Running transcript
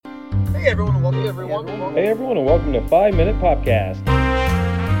Hey everyone, and welcome. Hey everyone, and welcome to 5 Minute Popcast.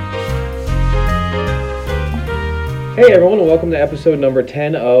 Hey everyone, and welcome to episode number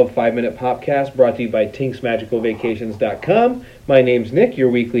 10 of 5 Minute Popcast, brought to you by TinksMagicalVacations.com. My name's Nick, your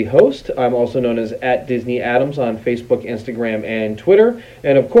weekly host. I'm also known as @DisneyAdams on Facebook, Instagram, and Twitter.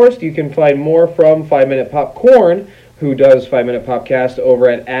 And of course, you can find more from 5 Minute Popcorn, who does 5 Minute Popcast over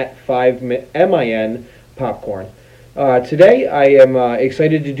at 5MIN Popcorn. Today I am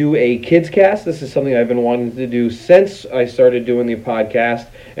excited to do a kids cast. This is something I've been wanting to do since I started doing the podcast,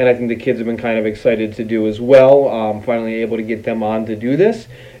 and I think the kids have been kind of excited to do as well. Finally able to get them on to do this.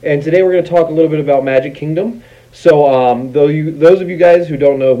 And today we're going to talk a little bit about Magic Kingdom. So those of you guys who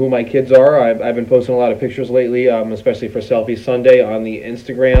don't know who my kids are, I've been posting a lot of pictures lately, especially for Selfie Sunday on the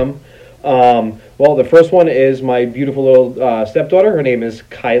Instagram. Well, the first one is my beautiful little stepdaughter. Her name is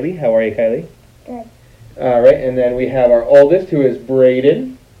Kylie. How are you, Kylie? Good. All right, and then we have our oldest, who is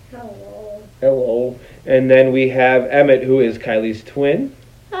Braden. Hello. Hello. And then we have Emmett, who is Kylie's twin.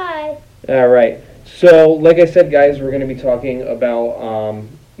 Hi. All right. So, like I said, guys, we're going to be talking about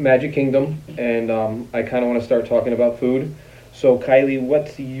Magic Kingdom, and I kind of want to start talking about food. So, Kylie,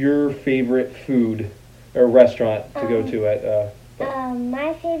 what's your favorite food or restaurant to go to at?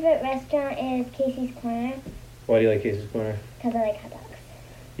 My favorite restaurant is Casey's Corner Why do you like Casey's Corner? because I like hot dogs.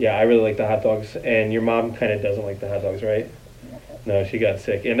 Yeah, I really like the hot dogs, and your mom kind of doesn't like the hot dogs, right? No, she got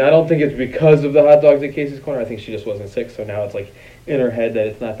sick, and I don't think it's because of the hot dogs at Casey's Corner. I think she just wasn't sick, so now it's like in her head that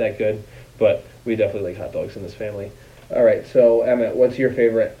it's not that good. But we definitely like hot dogs in this family. All right, so Emmett, what's your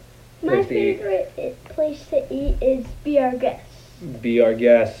favorite My place to eat? favorite place to eat is Be Our Guest. Be Our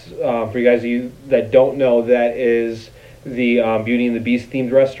Guest. For you guys that don't know, that is the Beauty and the Beast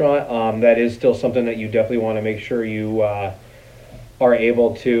themed restaurant. That is still something that you definitely want to make sure you are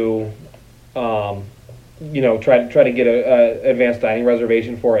able to, try to get a advanced dining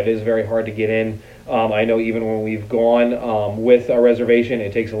reservation for. It is very hard to get in. I know even when we've gone with a reservation,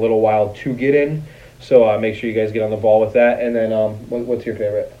 it takes a little while to get in. So make sure you guys get on the ball with that. And then, what's your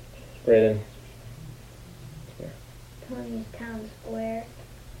favorite, Braden? Tony's Town Square.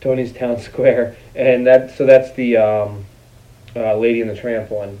 Tony's Town Square, and that's the Lady and the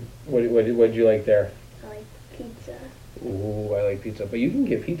Tramp one. What'd you like there? I like pizza. Ooh, I like pizza, but you can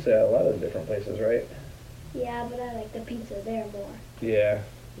get pizza at a lot of different places, right? Yeah, but I like the pizza there more. Yeah,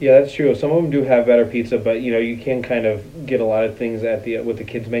 that's true. Some of them do have better pizza, but you can kind of get a lot of things with the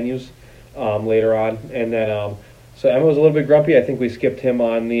kids menus later on. And then so Emma was a little bit grumpy. I think we skipped him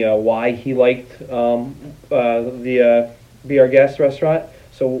on the why he liked the Be Our Guest restaurant.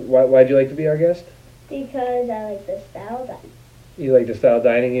 So why'd you like to Be Our Guest? Because I like the style that. You like the style of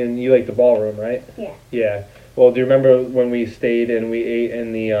dining, and you like the ballroom, right? Yeah. Yeah. Well, do you remember when we stayed and we ate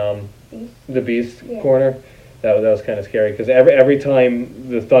in the Beast Yeah. corner? That was kind of scary because every time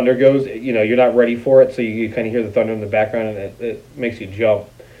the thunder goes, you're not ready for it, so you kind of hear the thunder in the background, and it makes you jump.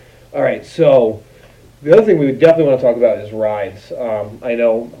 All right, so the other thing we would definitely want to talk about is rides. I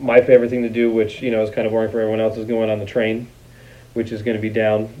know my favorite thing to do, which is kind of boring for everyone else, is going on the train, which is going to be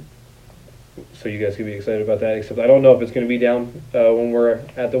down. So you guys can be excited about that. Except I don't know if it's going to be down when we're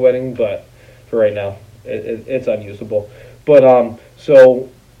at the wedding, but for right now, it's unusable. But so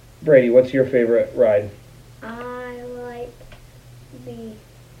Brady, what's your favorite ride? I like the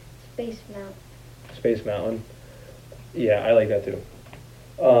Space Mountain. Space Mountain. Yeah, I like that too.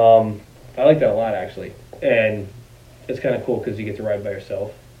 I like that a lot actually, and it's kind of cool because you get to ride by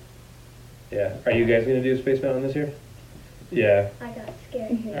yourself. Yeah. Are you guys gonna do Space Mountain this year? Yeah. I got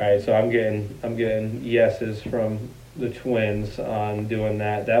scared. All right. So I'm getting yeses from the twins on doing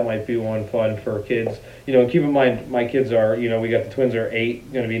that. That might be one fun for kids. Keep in mind my kids are. We got the twins are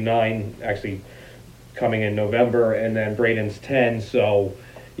 8, going to be 9 actually, coming in November, and then Braden's 10. So,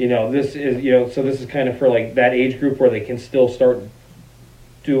 this is so this is kind of for like that age group where they can still start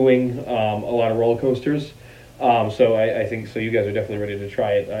doing a lot of roller coasters. So I think so. You guys are definitely ready to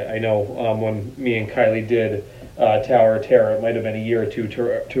try it. I know when me and Kylie did Tower of Terror, it might have been a year or two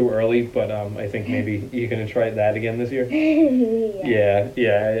too early, but I think maybe you're gonna try that again this year.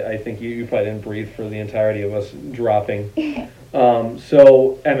 Yeah. I think you probably didn't breathe for the entirety of us dropping.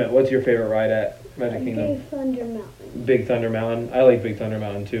 So Emmett, what's your favorite ride at Magic Kingdom? Big Thunder Mountain. Big Thunder Mountain. I like Big Thunder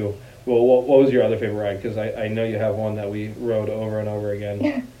Mountain too. Well, what was your other favorite ride? Because I know you have one that we rode over and over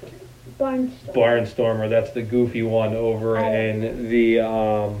again. Barnstormer. Barnstormer. That's the goofy one over in the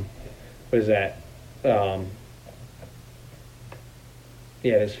what is that?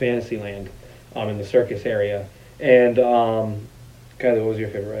 Yeah, it's Fantasyland, in the circus area. And Kylie, what was your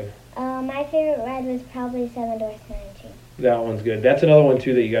favorite ride? My favorite ride was probably Seven Dwarfs Mine Train. That one's good. That's another one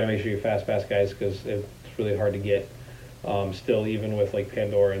too that you got to make sure you fast pass, guys, because it's really hard to get. Still, even with like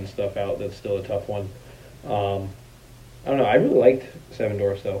Pandora and stuff out, that's still a tough one. I don't know. I really liked Seven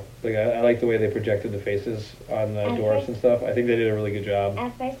Dwarfs though. Like I like the way they projected the faces on the dwarfs and stuff. I think they did a really good job.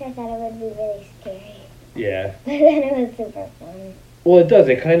 At first I thought it would be really scary. Yeah. But then it was super fun. Well, it does.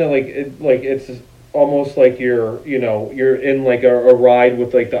 It kind of like it's almost like you're in like a ride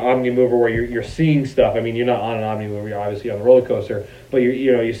with like the Omnimover where you're seeing stuff. I mean, you're not on an Omnimover. You're obviously on the roller coaster, but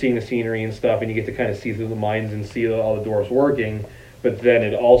you're seeing the scenery and stuff, and you get to kind of see through the mines and see all the dwarfs working. But then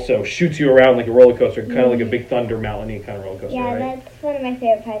it also shoots you around like a roller coaster, kind of like a Big Thunder Mountain-y kind of roller coaster, Yeah, right? that's one of my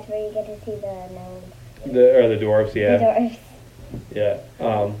favorite parts where you get to see the gnomes. The dwarfs, yeah. The dwarfs. Yeah. The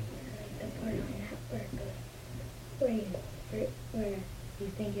part on that where you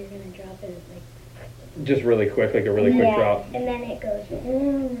think you're gonna drop it, like Just really quick, like a really quick Yeah. drop. and then it goes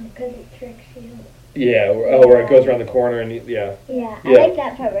because it tricks you. Yeah. Where it goes around the corner and yeah. Yeah, I Yeah. like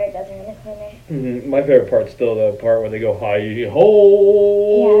that part where it goes around the corner. My favorite part's still the part where they go high, Yeah, I ho.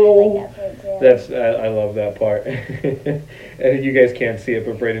 like that part too. That's I love that part. And you guys can't see it,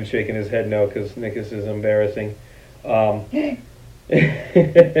 but Braden's shaking his head no because Nikus is embarrassing.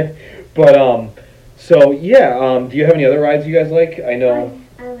 But so yeah. Do you have any other rides you guys like? I know.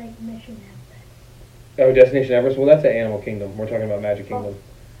 I like Mission Everest. Oh, Destination Everest. Well, that's at Animal Kingdom. We're talking about Magic Kingdom.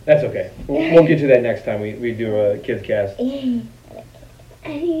 That's okay. We'll get to that next time we do a kids cast.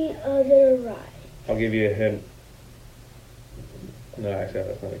 Any other ride? I'll give you a hint. No, actually,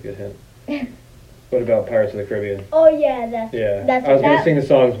 that's not a good hint. What about Pirates of the Caribbean? Oh yeah, Yeah, that's I was gonna that- sing the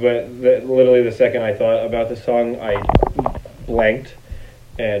songs, but literally the second I thought about the song, I blanked,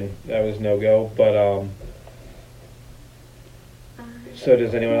 and that was no go. But so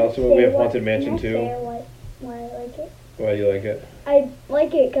does anyone else? We have Haunted Mansion too. Why I like it? Why do you like it? I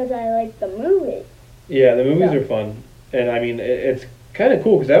like it because I like the movie. Yeah, the movies Yeah. are fun, and I mean it's kind of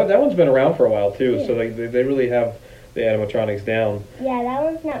cool because that one's been around for a while too. So like they really have the animatronics down. Yeah, that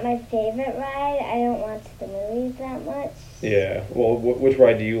one's not my favorite ride. I don't watch the movies that much. Yeah. Well, which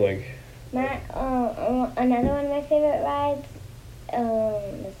ride do you like? My another one of my favorite rides.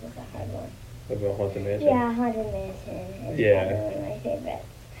 This is a hard one. What about Haunted Mansion? Yeah, Haunted Mansion is Yeah. probably one of my favorites.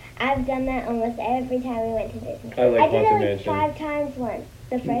 I've done that almost every time we went to Disney. I like I did Haunted it like Mansion. 5 times once.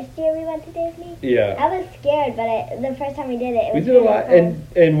 The first year we went to Disney, Yeah. I was scared, but the first time we did it, it We was did a really lot, fun.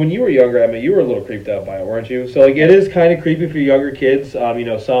 and when you were younger, Emma, you were a little creeped out by it, weren't you? So like, it is kind of creepy for younger kids.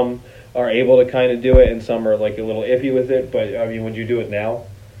 Some are able to kind of do it, and some are like a little iffy with it. But I mean, would you do it now?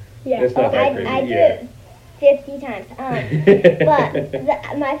 Yeah. It's not that I creepy. do Yeah. it 50 times.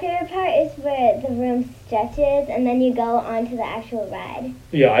 But my favorite part is where the room stretches and then you go onto the actual ride.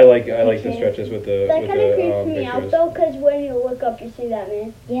 Yeah, I like the Okay. stretches with the That with kind of the creeps me out pictures. though, because when you look up, you see that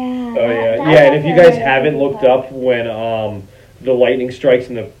man. Yeah. Oh that- yeah, that's yeah. And if you guys also haven't another looked part. up when the lightning strikes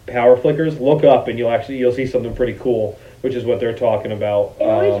and the power flickers, look up and you'll see something pretty cool, which is what they're talking about. It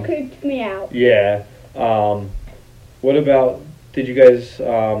always creeped me out. Yeah. What about? Did you guys? I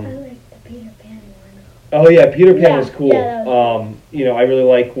like the Peter Pan one. Oh yeah, Peter Pan Yeah, was cool. yeah, that was I really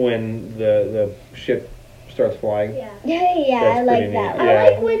like when the ship starts flying. Yeah. Yeah, I That's like pretty that neat. one. Yeah. I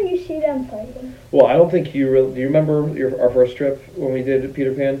like when you see them fighting. Well, I don't think you really. Do you remember our first trip when we did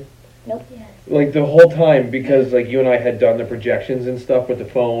Peter Pan? Nope. Yes. Like the whole time, because like you and I had done the projections and stuff with the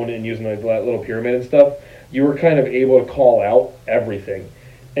phone and using like that little pyramid and stuff, you were kind of able to call out everything.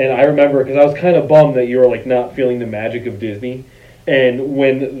 And I remember because I was kind of bummed that you were like not feeling the magic of Disney. And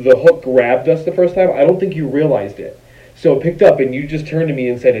when the hook grabbed us the first time, I don't think you realized it. So it picked up and you just turned to me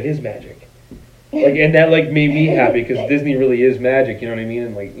and said, "It is magic." Like, and that like made me happy because Disney really is magic. You know what I mean?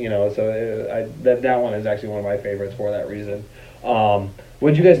 And like so that one is actually one of my favorites for that reason.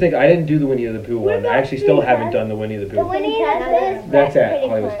 What did you guys think? I didn't do the Winnie the Pooh What one. I about actually still Pooh haven't Pass? done the Winnie the The Pooh. Winnie the Pooh is That's at pretty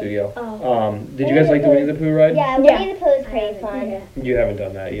Hollywood fun. Studio. Oh. Did you guys like the Winnie the Pooh ride? Yeah, Yeah. Winnie the Pooh is pretty fun. Yeah. You haven't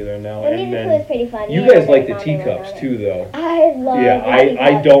done that either, no. Winnie And the Pooh then is pretty fun. you Yeah, guys like the Mommy went teacups on it. too, though. I love Yeah, the I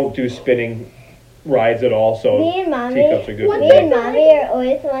teacups. don't do spinning rides at all, so Me and Mommy, teacups are good for me me. and Mommy are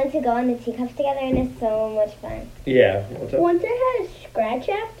always the ones who go on the teacups together, and it's so much fun. Yeah, what's up? Once I had a scratch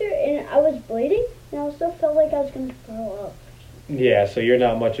after, and I was bleeding, and I also felt like I was going to throw up. Yeah, so you're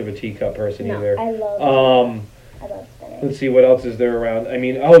not much of a teacup person No, either. I love. Um, I love spinning. let's see, what else is there around? I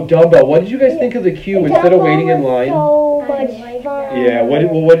mean, oh, Dumbo. What did you guys think of the queue instead of Dumbo waiting in was line? So I much like fun. that. Yeah.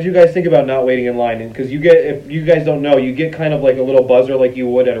 What did you guys think about not waiting in line? Because if you guys don't know, you get kind of like a little buzzer like you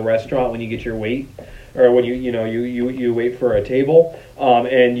would at a restaurant when you get your wait, or when you wait for a table.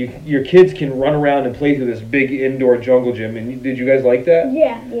 And your kids can run around and play through this big indoor jungle gym. And did you guys like that?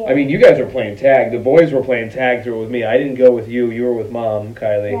 Yeah. Yeah. I mean, you guys were playing tag. The boys were playing tag through it with me. I didn't go with you. You were with Mom,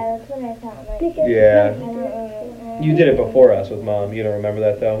 Kylie. Yeah, that's what I thought. Like, Because Yeah. I don't remember. You did it before us with Mom. You don't remember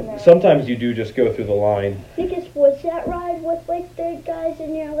that though? No. Sometimes you do just go through the line Because what's that ride with like the guys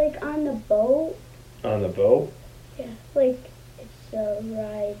and you're like on the boat? on the boat. Yeah. Like it's a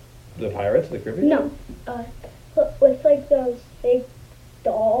ride. The Pirates of the Caribbean? No. With like those big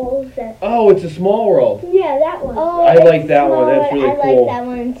dolls that. Oh, it's a Small World. Yeah, that one. Oh, I it's like that one. That's smaller. really I cool. like that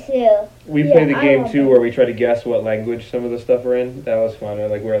one too. We Yeah, played the I game love too it. where we try to guess what language some of the stuff are in. That was fun, or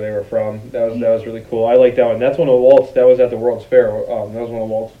like where they were from. That was really cool. I like that one. That's one of Walt's. That was at the World's Fair. That was one of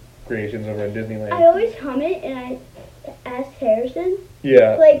Walt's creations over in Disneyland. I always hum it and I asked Harrison,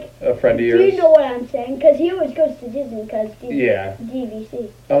 Yeah, like, a friend of do yours. you know what I'm saying? Because he always goes to Disney because Yeah. DVC.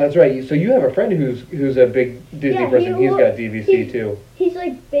 Oh, that's right. So you have a friend who's a big Disney Yeah, person. he He's will- got DVC he- too. He's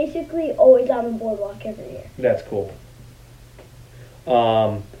like basically always on the boardwalk every year. That's cool.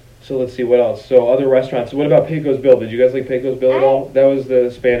 So let's see what else. So other restaurants. What about Pecos Bill? Did you guys like Pecos Bill at all? That was the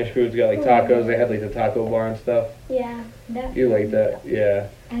Spanish foods. Got like tacos. They had like the taco bar and stuff. Yeah. That. You like that? Yeah.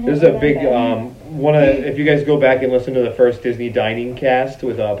 I don't There's a big remember. one of if you guys go back and listen to the first Disney dining cast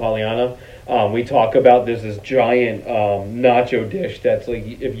with Pollyanna, we talk about there's this giant nacho dish that's like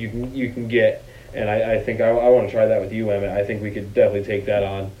if you can get, and I think I want to try that with you, Emmett. I think we could definitely take that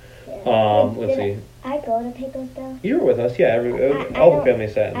on. Let's see. I go to Pecos Bill. You were with us, yeah. I All the don't- family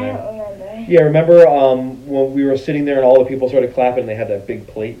sat in I there. don't remember. Yeah, remember when we were sitting there and all the people started clapping and they had that big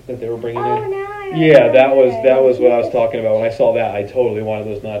plate that they were bringing Oh in? no! I Yeah, that remember. was what I was talking about. When I saw that, I totally wanted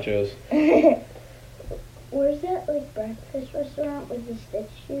those nachos. Where's that like breakfast restaurant with the Stitch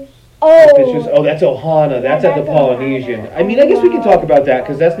juice? Oh, that's Ohana. That's at the that's Polynesian. Ohana. I mean, I guess we can talk about that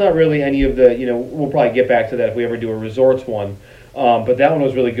because that's not really any of the. We'll probably get back to that if we ever do a resorts one. But that one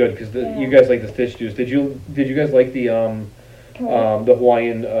was really good because Yeah. you guys like the Stitch juice. Did you guys like the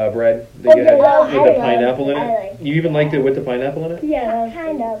Hawaiian bread that you yeah, had Oh, with I the love- pineapple in I it? like You even liked it with the pineapple in it? Yeah.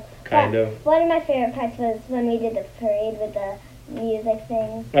 Kind of. Kind But of. One of my favorite parts was when we did the parade with the music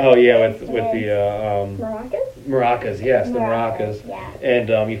thing. Oh yeah, with the Maracas? maracas. Yes, the maracas. Yeah.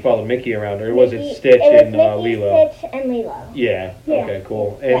 And you followed Mickey around, or was it Mickey- Stitch it was and Mickey, Lilo? Stitch, and Lilo. Yeah. Yeah. Okay.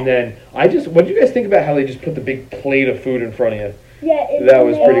 Cool. Yeah. And then what do you guys think about how they just put the big plate of food in front of you? Yeah. That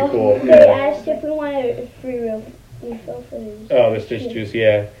was pretty cool. They Yeah. asked if we wanted a free refill for these. Oh, the Stitch juice.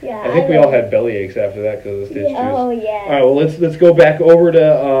 Yeah. Yeah. I think we all had belly aches after that because of the Stitch juice. Oh yeah. All right. Well, let's go back over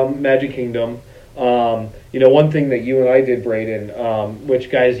to Magic Kingdom. One thing that you and I did, Braden, which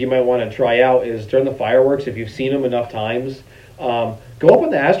guys you might want to try out is during the fireworks. If you've seen them enough times, go up on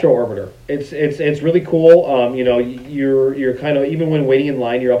the Astro Orbiter. It's really cool. You're kind of even when waiting in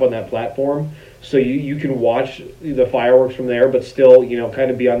line, you're up on that platform, so you can watch the fireworks from there, but still kind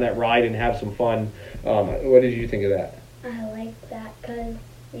of be on that ride and have some fun. What did you think of that? I like that because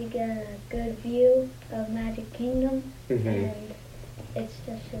you get a good view of Magic Kingdom Mhm. and it's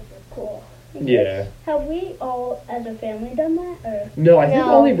just super cool. Yeah. Have we all as a family done that? Or No, I think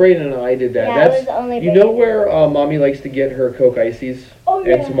No. only Braden and I did that. Yeah, That's it was only you know Braden. where Mommy likes to get her Coke Ices oh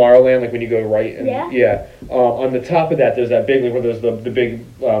in Tomorrowland, like when you go right. And, Yeah. On the top of that, there's that big, like where there's the big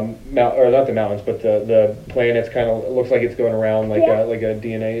or not the mountains, but the planets kind of looks like it's going around like Yeah. a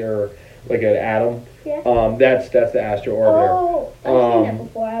DNA or like an atom. Yeah. That's the Astro Orbiter. Oh, I've seen that Um,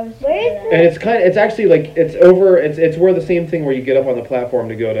 before. I was. Where is And it's actually like it's over. It's where the same thing where you get up on the platform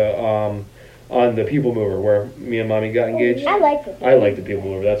to go to on the People Mover where me and Mommy got engaged. I like it. I like the People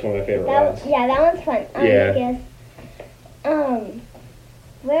Mover. That's one of my favorite rides. Yeah, that one's fun. Yeah. I guess.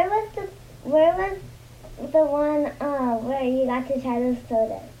 Where was the one where you got to try those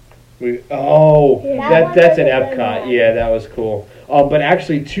sodas? Yeah. That's an That one was Epcot. fun. Yeah, that was cool. But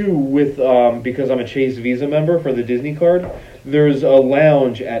actually, too, with because I'm a Chase Visa member for the Disney card, there's a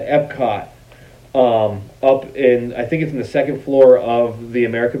lounge at Epcot up in I think it's in the second floor of the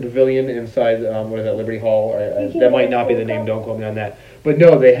American Pavilion inside what is that Liberty Hall? You can That might get a not be the full name. cup? Don't quote me on that. But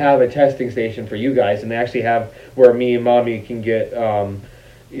no, they have a testing station for you guys, and they actually have where me and Mommy can get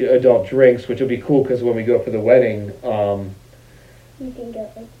adult drinks, which will be cool because when we go for the wedding. You can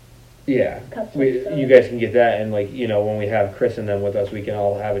get like Yeah, cups of soda. you guys can get that, and when we have Chris and them with us, we can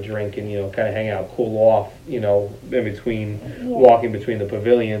all have a drink and kind of hang out, cool off, in between, walking between the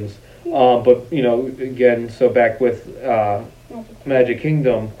pavilions. But again, so back with Magic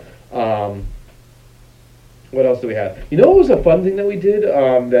Kingdom, what else do we have? What was a fun thing that we did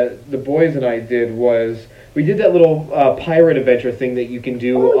that the boys and I did was we did that little pirate adventure thing that you can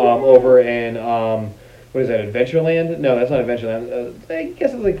do over in what is that, Adventureland? No, that's not Adventureland. I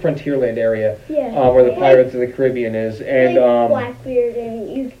guess it's like Frontierland area, Yeah. where the Pirates of the Caribbean is, and like Blackbeard, and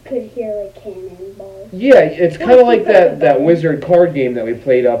you could hear like cannonballs. yeah, it's kind of like that Wizard card game that we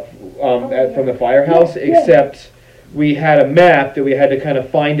played up from the firehouse, Yeah, yeah. except we had a map that we had to kind of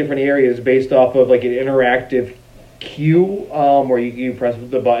find different areas based off of like an interactive queue where you press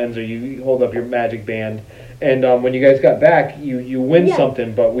the buttons or you hold up your magic band. And when you guys got back, you win Yeah.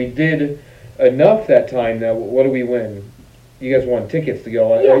 something. But we did enough that time that what did we win? You guys won tickets to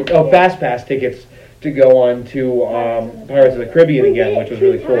go on. Yeah. Oh, Fast Pass tickets to go on to Pirates of the Caribbean We again, did which it was 2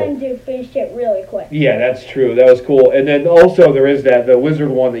 really cool. times and finished it really quick. Yeah, that's true. That was cool. And then also there is the wizard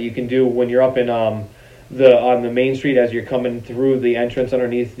one that you can do when you're up in on the main street as you're coming through the entrance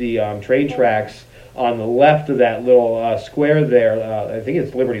underneath the train tracks on the left of that little square there. I think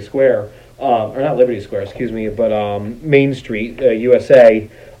it's Liberty Square, or not Liberty Square, excuse me, but Main Street, USA.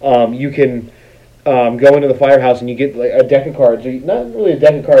 You can go into the firehouse and you get like a deck of cards. Not really a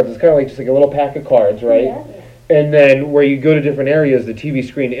deck of cards. It's kind of like just like a little pack of cards, right? Yeah. And then where you go to different areas, the TV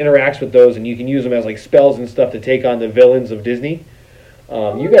screen interacts with those, and you can use them as like spells and stuff to take on the villains of Disney.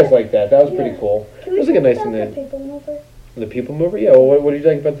 You guys like that? That was pretty cool. Can It we was like a talk nice about thing the to People Mover? the People Mover. Yeah. Well, what did you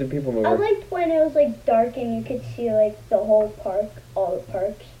like about the People Mover? I liked when it was like dark and you could see like the whole park, all the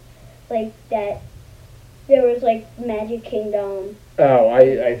parks, like that. There was like Magic Kingdom. Oh,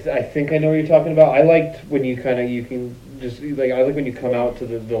 I think I know what you're talking about. I liked when you can just like I like when you come out to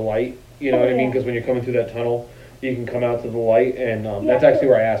the light. You know what I mean? Yeah. Because when you're coming through that tunnel, you can come out to the light, and Yeah, that's actually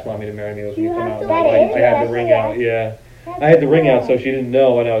where I asked Mommy to marry me. Was when You you come have out to in the That light. is I had what the ring I out. Yeah. I had the ring out, so she didn't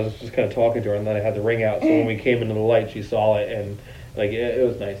know, and I was just kind of talking to her, and then I had the ring out. So when we came into the light, she saw it, and like it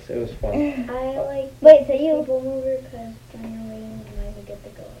was nice. It was fun. I like Wait, so you? People Mover because Daniel Williams and I would get to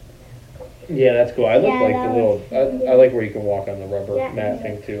go. Yeah, that's cool. I like Yeah, like that the was little. I like where you can walk on the rubber Yeah. mat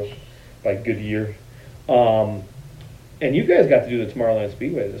thing too, like Goodyear. And you guys got to do the Tomorrowland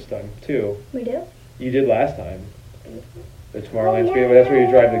Speedway this time too. We do? You did last time. The Tomorrowland yeah. Speedway. That's where you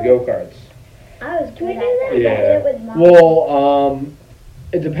drive the go karts. I was Can we good do at that? that. Yeah. I did it with Mom. Well,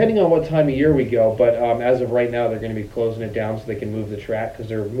 depending on what time of year we go, but as of right now, they're going to be closing it down so they can move the track because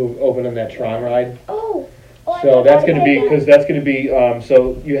they're opening that Tron ride. Oh. Oh, I So forgot that's going to about be that. because that's going to be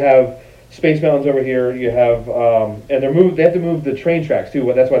so you have Space Mountains over here. You have and they have to move the train tracks too.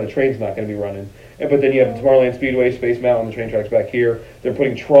 Well, that's why the train's not going to be running. But then you have Tomorrowland Speedway, Space Mountain, the train tracks back here. They're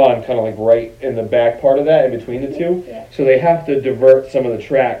putting Tron kind of like right in the back part of that, in between the two. Yeah. So they have to divert some of the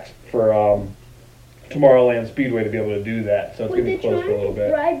tracks for Tomorrowland Speedway to be able to do that. So it's Would going to the be closed for a little Tron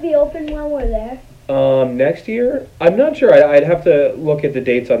bit. ride be open when we're there? Next year, I'm not sure. I'd have to look at the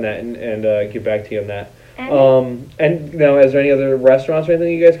dates on that and get back to you on that. And now, is there any other restaurants or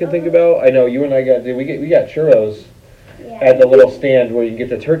anything you guys can think about? I know you and I we got churros Yeah. at the little stand where you can get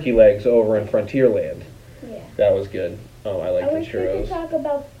the turkey legs over in Frontierland. Yeah. That was good. Oh, I like I the wish we could churros. talk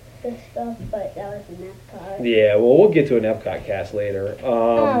about this stuff, but that was an Epcot. Yeah, well, we'll get to an Epcot cast later.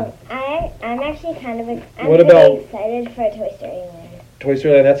 I'm actually kind of I'm What really about- excited for Toy Story Land. Toy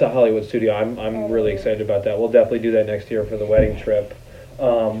Story Land, that's a Hollywood studio. I'm really excited about that. We'll definitely do that next year for the wedding trip.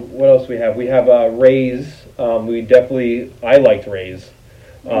 What else we have? We have Ray's. I liked Ray's.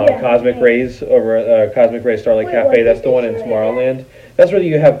 Yeah. Cosmic Rays over at Cosmic Ray Starlight Wait, Cafe. what That's did the one they in show Tomorrowland. That's where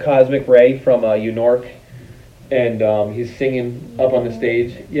you have Cosmic Ray from Unork, and he's singing up on the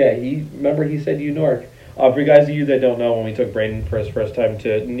stage. Yeah, remember he said Unork. For you guys of you that don't know, when we took Braden for his first time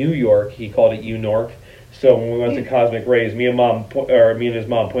to New York, he called it Unork. So when we went to Cosmic Rays, me and his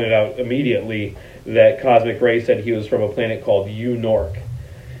mom pointed out immediately that Cosmic Ray said he was from a planet called Unork.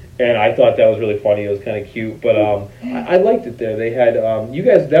 And I thought that was really funny. It was kind of cute, but I liked it there. They had you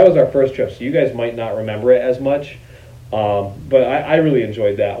guys. That was our first trip, so you guys might not remember it as much. But I really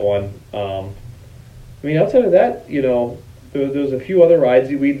enjoyed that one. I mean, outside of that, there was a few other rides.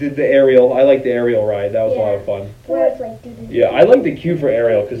 We did the aerial. I liked the aerial ride. That was a lot of fun. Where it's like, doo-doo-doo. Yeah, I like the queue for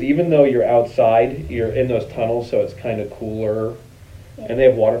aerial because even though you're outside, you're in those tunnels, so it's kind of cooler. And they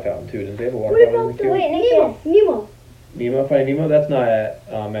have water fountain too. Did they have a water What fountain in about the the queue? Nemo? Nemo, Finding Nemo. That's not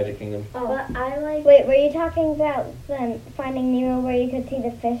at Magic Kingdom. Oh. But I like. Wait, were you talking about Finding Nemo where you could see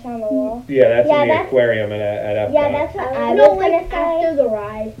the fish on the wall? Yeah, that's Yeah, in the that's- aquarium at Epcot. Yeah, that's what I no, was like gonna say. after the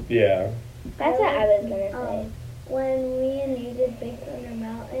ride. Yeah. That's what I was gonna say. When me and you did Big Thunder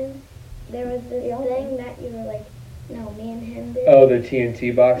Mountain, there was this thing that you were like, no, me and him did. Oh, the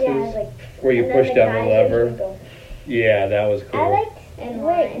TNT boxes Yeah, like where you and then push down the guys lever. would go Yeah, that was cool. I liked. in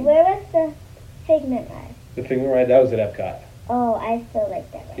Wait, line. where was the Figment ride? The Figment ride, that was at Epcot. Oh, I still like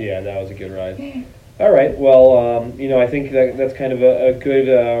that ride. Yeah, that was a good ride. All right, well, I think that's kind of a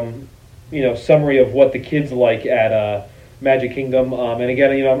good, summary of what the kids like at Magic Kingdom. And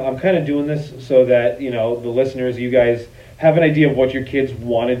again, I'm kind of doing this so that, the listeners, you guys, have an idea of what your kids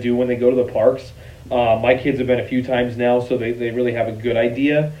want to do when they go to the parks. My kids have been a few times now, so they really have a good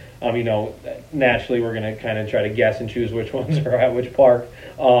idea. Naturally we're going to kind of try to guess and choose which ones are at which park.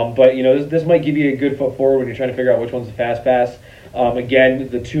 But this might give you a good foot forward when you're trying to figure out which one's the Fast Pass. Again,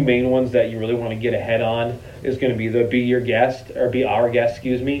 the two main ones that you really want to get ahead on is going to be the Be Our Guest,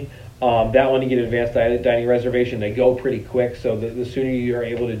 excuse me. That one, you get advanced dining reservation. They go pretty quick, so the sooner you're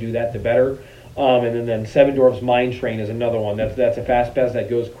able to do that, the better. And then Seven Dwarfs Mine Train is another one. That's a Fast Pass that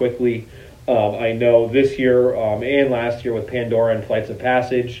goes quickly. I know this year and last year with Pandora and Flights of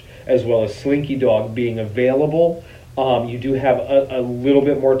Passage, as well as Slinky Dog being available, you do have a little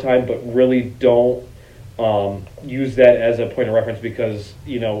bit more time, but really don't use that as a point of reference because,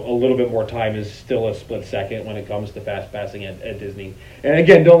 a little bit more time is still a split second when it comes to fast passing at Disney. And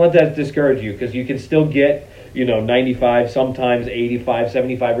again, don't let that discourage you because you can still get, 95, sometimes 85,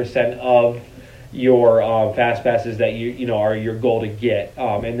 75% of your fast passes that are your goal to get.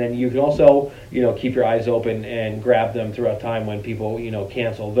 And then you can also, keep your eyes open and grab them throughout time when people,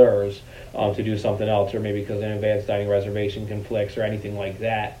 cancel theirs to do something else or maybe because an advanced dining reservation conflicts or anything like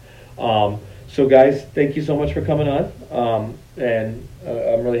that. So guys, thank you so much for coming on, and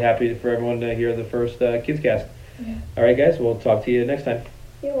I'm really happy for everyone to hear the first Kids Cast. Yeah. All right, guys, we'll talk to you next time.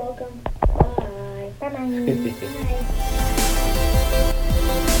 You're welcome. Bye. Bye-bye. Bye.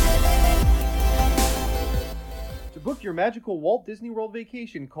 To book your magical Walt Disney World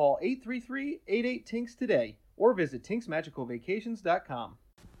vacation, call 833-88-TINKS today or visit tinksmagicalvacations.com.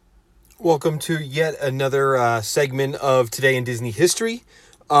 Welcome to yet another segment of Today in Disney History.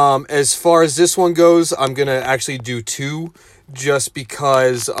 As far as this one goes, I'm going to actually do two just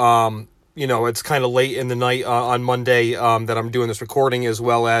because, it's kind of late in the night on Monday that I'm doing this recording as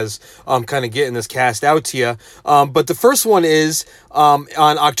well as kind of getting this cast out to you. But the first one is on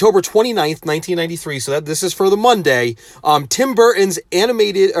October 29th, 1993. So this is for the Monday. Tim Burton's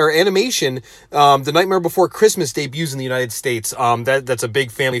animation, The Nightmare Before Christmas debuts in the United States. That's a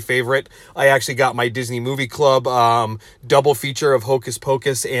big family favorite. I actually got my Disney Movie Club double feature of Hocus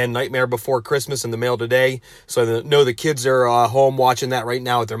Pocus and Nightmare Before Christmas in the mail today. So I know the kids are home watching that right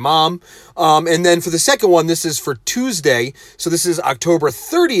now with their mom. And then for the second one, this is for Tuesday. So this is October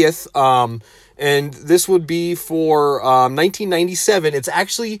 30th. And this would be for 1997. It's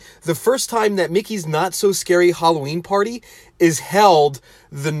actually the first time that Mickey's Not So Scary Halloween Party is held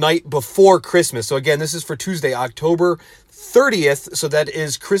the night before Christmas. So again, this is for Tuesday, October 30th. So that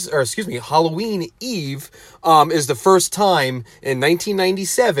is Halloween Eve is the first time in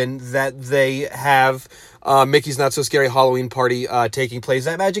 1997 that they have Mickey's Not So Scary Halloween Party taking place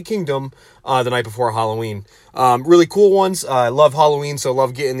at Magic Kingdom the night before Halloween. Really cool ones. I love Halloween, so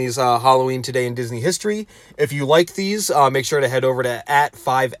love getting these Halloween Today in Disney History. If you like these, make sure to head over to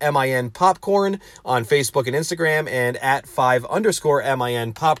 @5MIN Popcorn on Facebook and Instagram and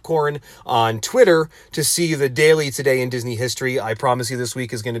 @5_MIN Popcorn on Twitter to see the daily Today in Disney History. I promise you this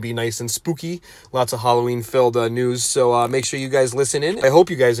week is going to be nice and spooky. Lots of Halloween-filled news, so make sure you guys listen in. I hope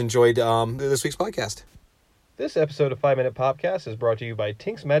you guys enjoyed this week's podcast. This episode of 5 Minute Popcast is brought to you by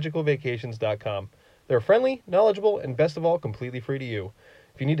tinksmagicalvacations.com. They're friendly, knowledgeable, and best of all, completely free to you.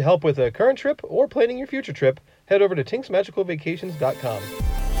 If you need help with a current trip or planning your future trip, head over to tinksmagicalvacations.com.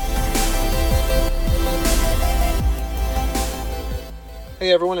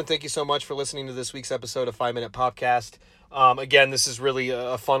 Hey everyone, and thank you so much for listening to this week's episode of 5 Minute Popcast. Again, this is really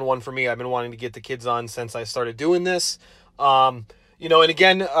a fun one for me. I've been wanting to get the kids on since I started doing this. And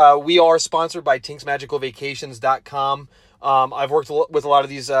again, we are sponsored by tinksmagicalvacations.com. I've worked with a lot of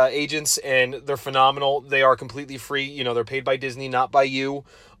these agents, and they're phenomenal. They are completely free. They're paid by Disney, not by you.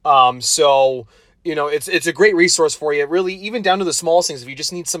 So it's a great resource for you. Really, even down to the smallest things. If you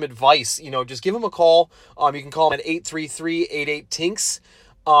just need some advice, just give them a call. You can call them at 833-88-TINKS.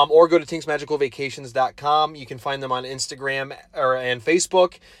 Or go to tinksmagicalvacations.com. You can find them on Instagram and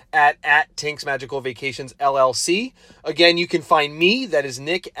Facebook at Tinks Magical Vacations LLC. Again, you can find me, that is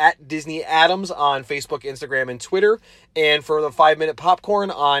Nick, at Disney Adams on Facebook, Instagram, and Twitter. And for the 5 Minute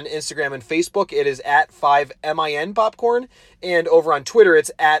Popcorn on Instagram and Facebook, it is at 5MIN Popcorn. And over on Twitter, it's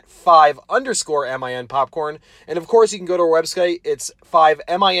at 5_MIN Popcorn. And of course, you can go to our website. It's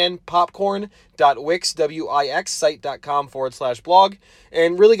 5minpopcorn.wix, site.com/blog.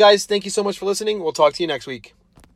 And really, guys, thank you so much for listening. We'll talk to you next week.